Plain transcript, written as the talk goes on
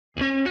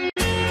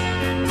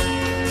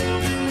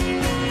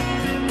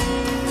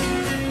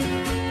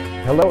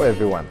Hello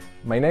everyone,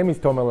 my name is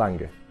Tomer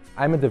Lange.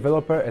 I'm a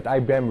developer at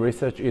IBM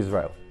Research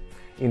Israel.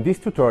 In this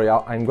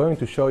tutorial, I'm going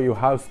to show you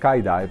how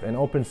Skydive, an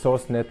open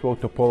source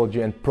network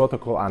topology and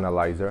protocol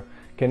analyzer,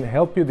 can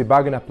help you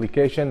debug an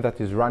application that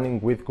is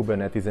running with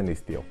Kubernetes and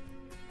Istio.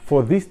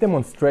 For this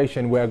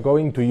demonstration, we are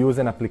going to use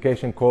an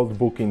application called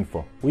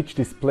BookInfo, which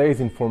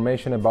displays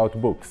information about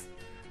books,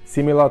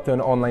 similar to an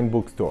online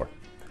bookstore.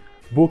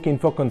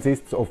 BookInfo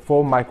consists of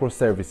 4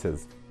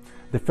 microservices.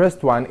 The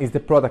first one is the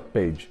product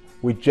page,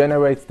 which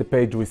generates the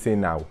page we see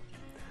now.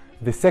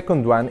 The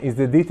second one is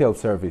the detail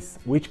service,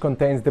 which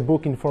contains the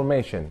book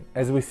information,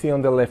 as we see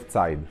on the left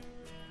side.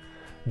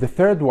 The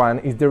third one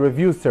is the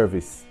review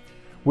service,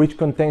 which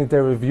contains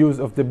the reviews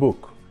of the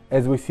book,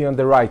 as we see on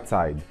the right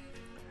side.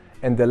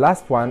 And the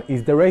last one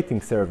is the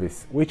rating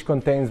service, which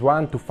contains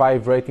 1 to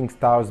 5 rating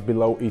stars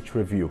below each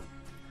review.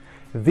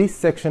 This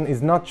section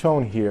is not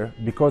shown here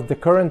because the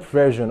current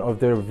version of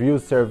the review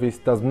service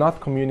does not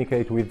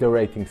communicate with the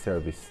rating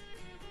service.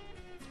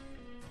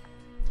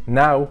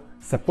 Now,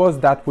 suppose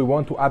that we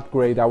want to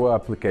upgrade our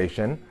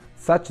application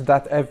such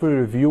that every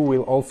review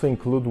will also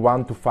include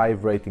 1 to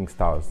 5 rating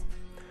stars.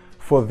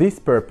 For this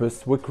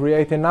purpose, we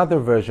create another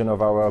version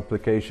of our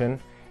application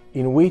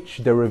in which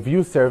the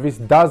review service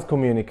does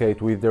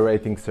communicate with the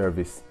rating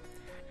service.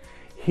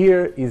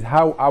 Here is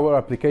how our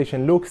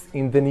application looks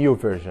in the new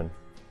version.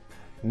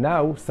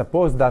 Now,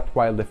 suppose that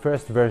while the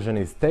first version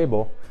is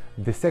stable,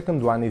 the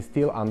second one is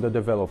still under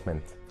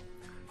development.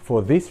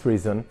 For this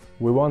reason,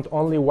 we want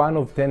only 1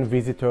 of 10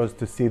 visitors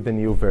to see the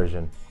new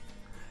version.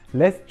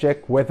 Let's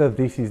check whether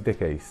this is the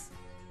case.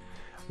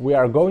 We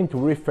are going to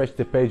refresh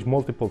the page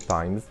multiple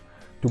times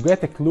to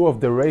get a clue of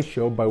the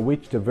ratio by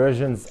which the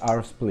versions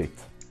are split.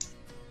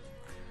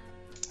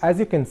 As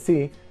you can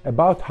see,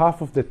 about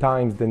half of the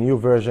times the new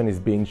version is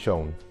being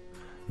shown.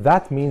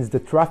 That means the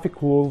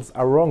traffic rules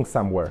are wrong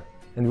somewhere,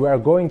 and we are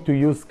going to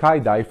use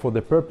Skydive for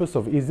the purpose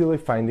of easily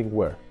finding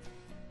where.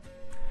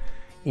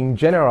 In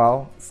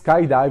general,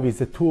 Skydive is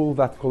a tool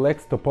that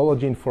collects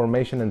topology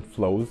information and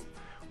flows,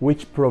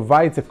 which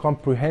provides a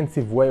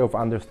comprehensive way of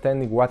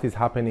understanding what is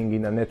happening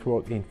in a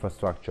network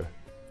infrastructure.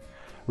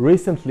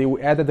 Recently,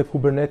 we added a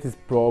Kubernetes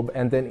probe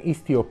and an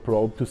Istio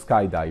probe to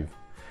Skydive.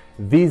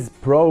 These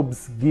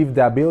probes give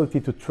the ability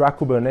to track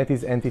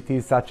Kubernetes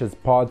entities such as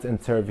pods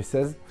and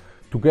services,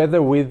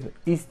 together with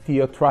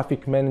Istio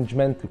traffic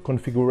management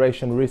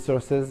configuration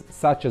resources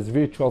such as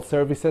virtual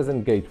services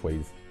and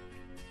gateways.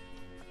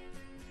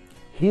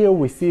 Here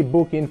we see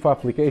BookInfo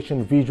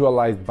application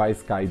visualized by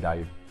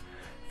Skydive.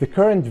 The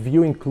current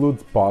view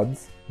includes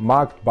pods,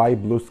 marked by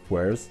blue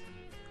squares,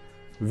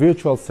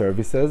 virtual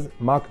services,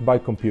 marked by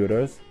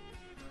computers,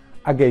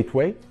 a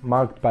gateway,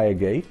 marked by a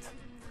gate,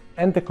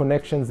 and the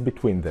connections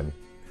between them.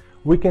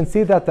 We can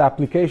see that the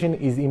application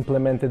is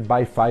implemented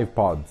by 5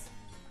 pods: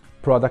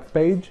 product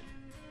page,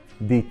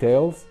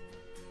 details,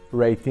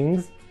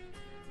 ratings,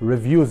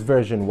 reviews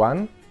version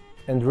 1,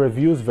 and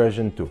reviews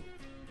version 2.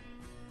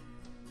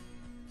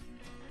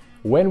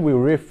 When we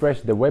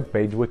refresh the web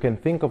page, we can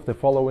think of the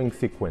following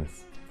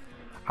sequence.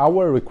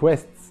 Our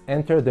requests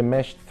enter the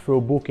mesh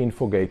through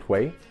BookInfo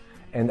gateway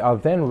and are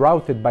then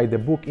routed by the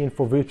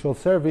BookInfo virtual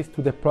service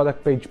to the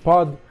product page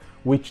pod,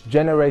 which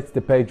generates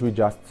the page we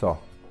just saw.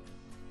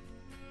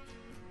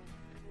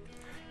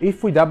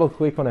 If we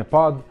double-click on a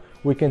pod,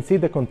 we can see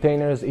the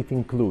containers it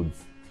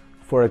includes.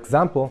 For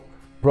example,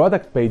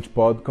 product page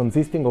pod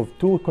consisting of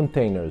 2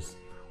 containers,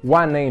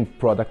 one named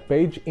product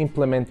page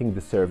implementing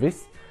the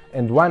service,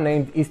 and one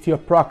named Istio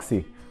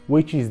proxy,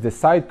 which is the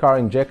sidecar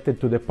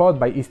injected to the pod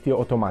by Istio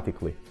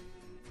automatically.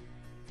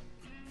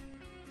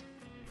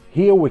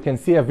 Here we can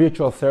see a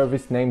virtual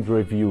service named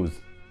reviews.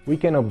 We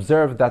can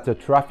observe that the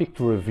traffic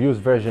to reviews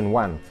version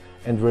 1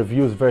 and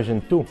reviews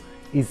version 2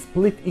 is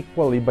split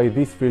equally by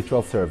this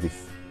virtual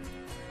service.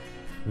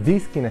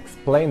 This can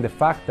explain the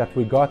fact that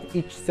we got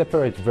each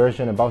separate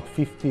version about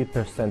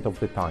 50% of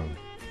the time.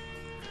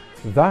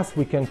 Thus,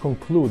 we can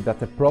conclude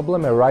that the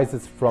problem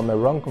arises from a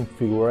wrong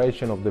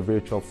configuration of the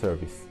virtual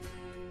service.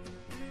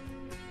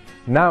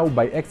 Now,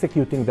 by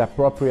executing the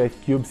appropriate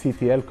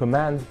kubectl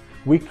command,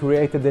 we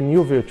created a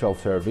new virtual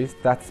service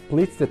that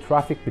splits the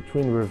traffic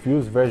between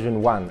reviews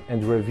version 1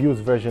 and reviews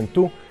version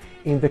 2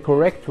 in the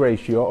correct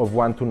ratio of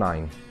 1 to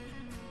 9.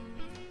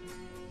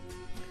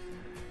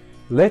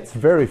 Let's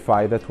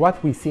verify that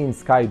what we see in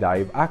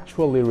Skydive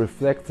actually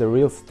reflects the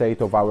real state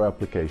of our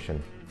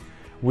application.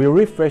 We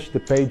refresh the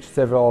page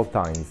several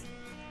times.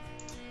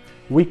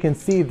 We can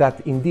see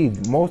that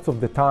indeed most of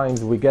the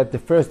times we get the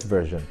first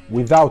version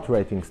without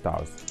rating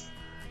stars.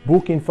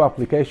 BookInfo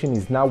application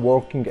is now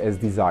working as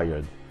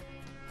desired.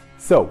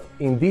 So,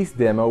 in this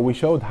demo we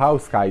showed how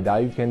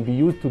Skydive can be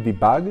used to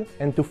debug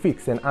and to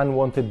fix an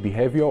unwanted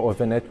behavior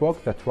of a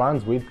network that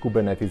runs with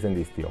Kubernetes and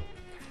Istio.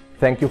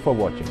 Thank you for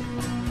watching.